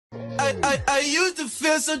I used to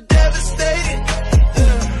feel so devastated.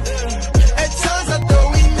 At times I thought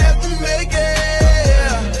we never make it,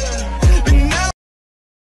 but now.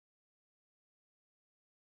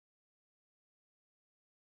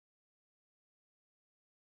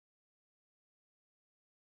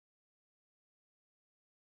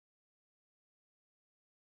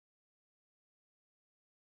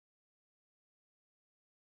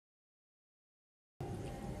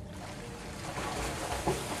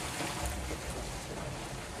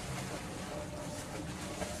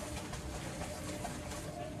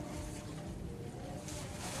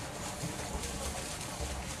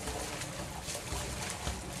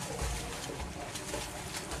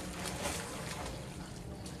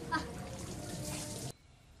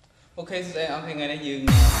 Okay, so ông thấy ngày nay dừng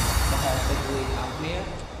bắt đầu từ người học nè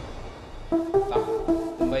tập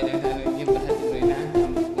tụi bay đang thay nhưng mà thấy tụi người nè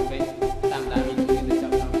tụi bay tam đại mình tụi bay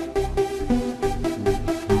chậm chậm.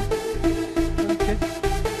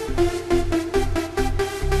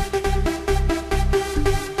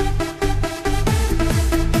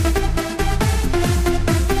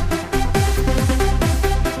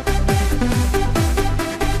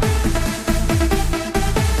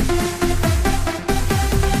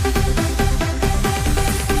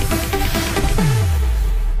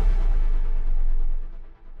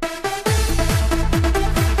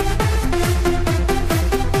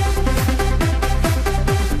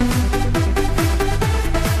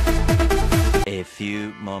 A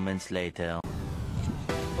few moments later.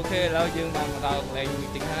 Okay, lâu dương bạn vào lại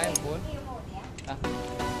tiếng hai một cuốn.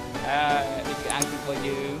 Đi ăn của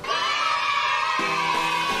dương.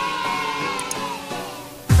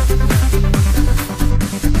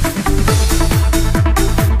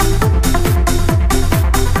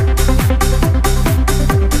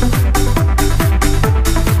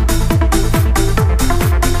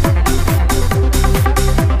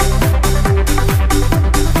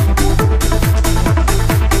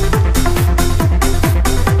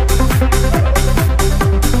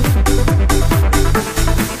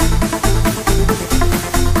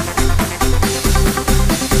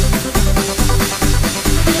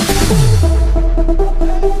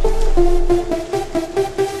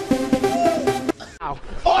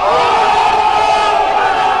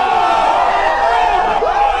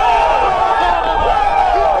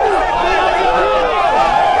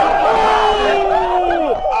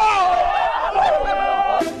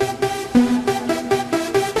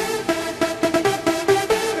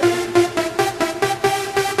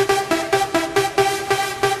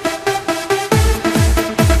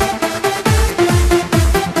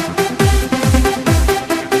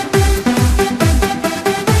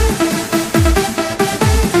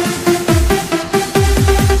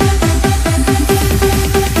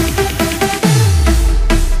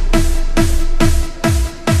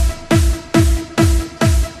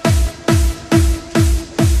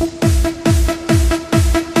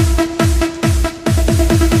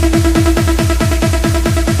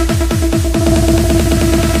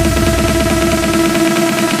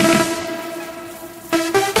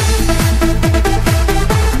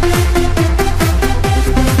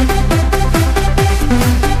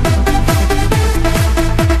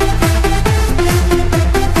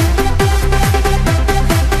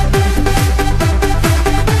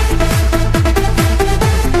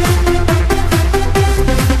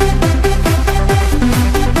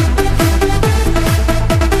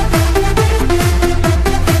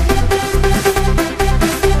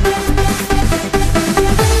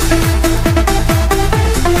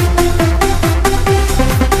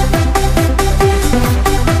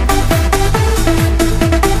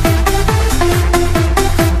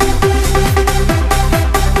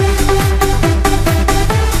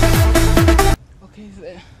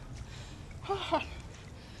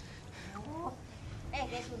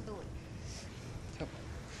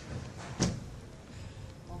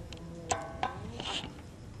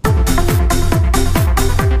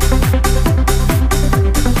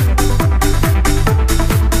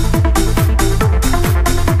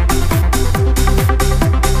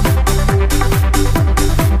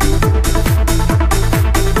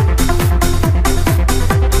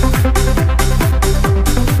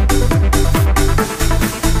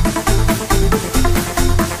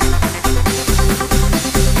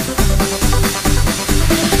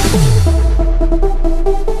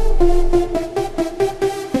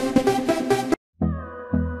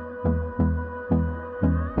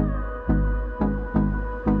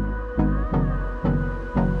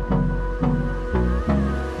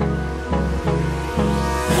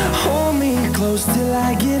 close till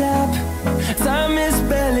I get up. Time is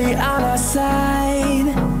barely on our side.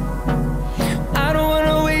 I don't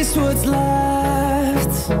wanna waste what's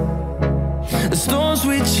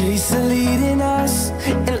chasing, leading us,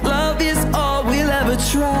 and love is all we'll ever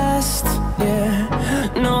trust. Yeah,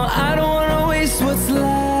 no, I don't wanna waste what's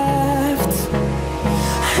left.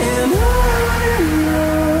 And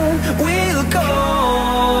on we'll go,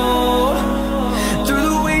 through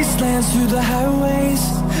the wastelands, through the highways,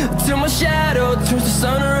 till my shadow turns to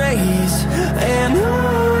sun rays. And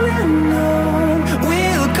on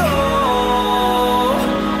we'll go,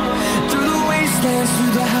 through the wastelands,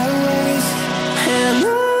 through the highways, and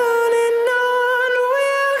on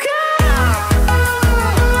we'll go.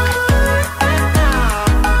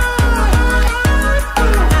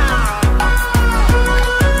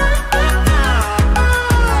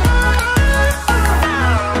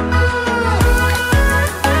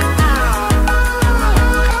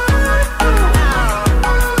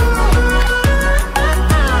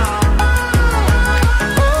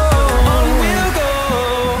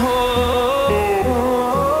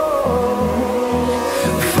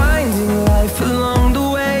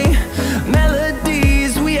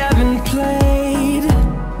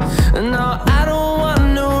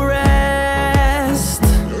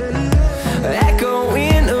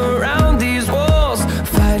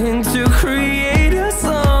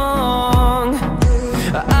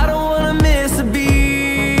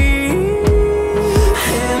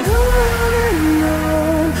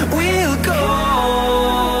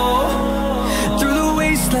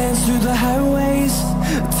 Through the highways,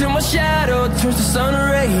 till my shadow turns to sun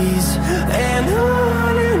rays. And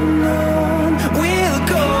on we'll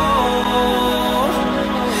go,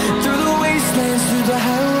 through the wastelands, through the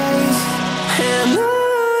highways, and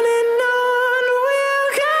on we'll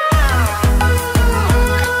go.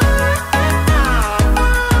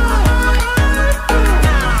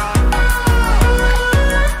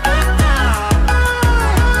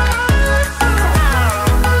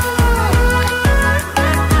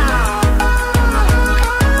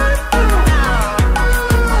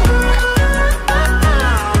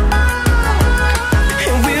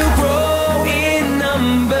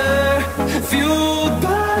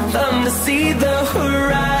 See the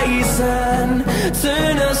horizon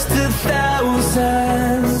turn us to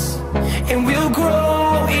thousands, and we'll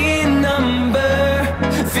grow in number,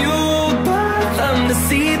 fueled by them to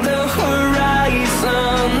see the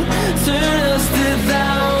horizon turn us to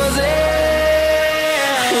thousands.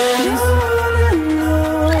 And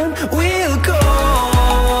on we'll go,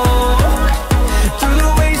 through the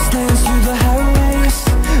wastelands, through the highways,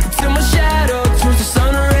 till my shadow turns to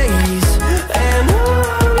sun rays. And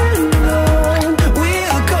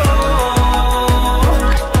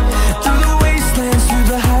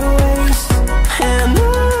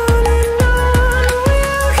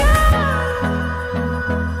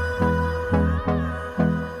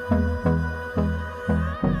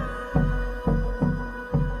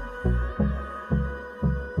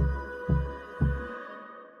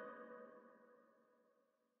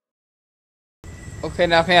ok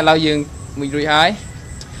nào khi nào dừng mình rồi hái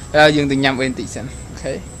dừng từ nhầm bên tỷ xem ok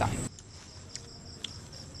tại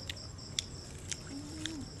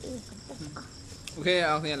ok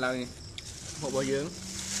nào khi nào một bao dưỡng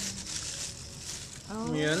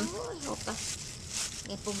miếng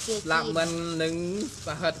làm mình nướng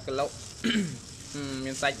và hết cả lẩu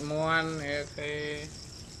miếng sạch muôn ok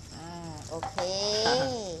ok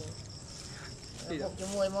một cho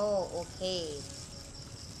mùi mô ok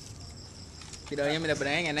video nhé mình đã bật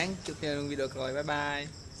ngày nắng chụp video coi bye bye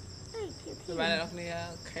bye bye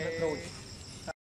ok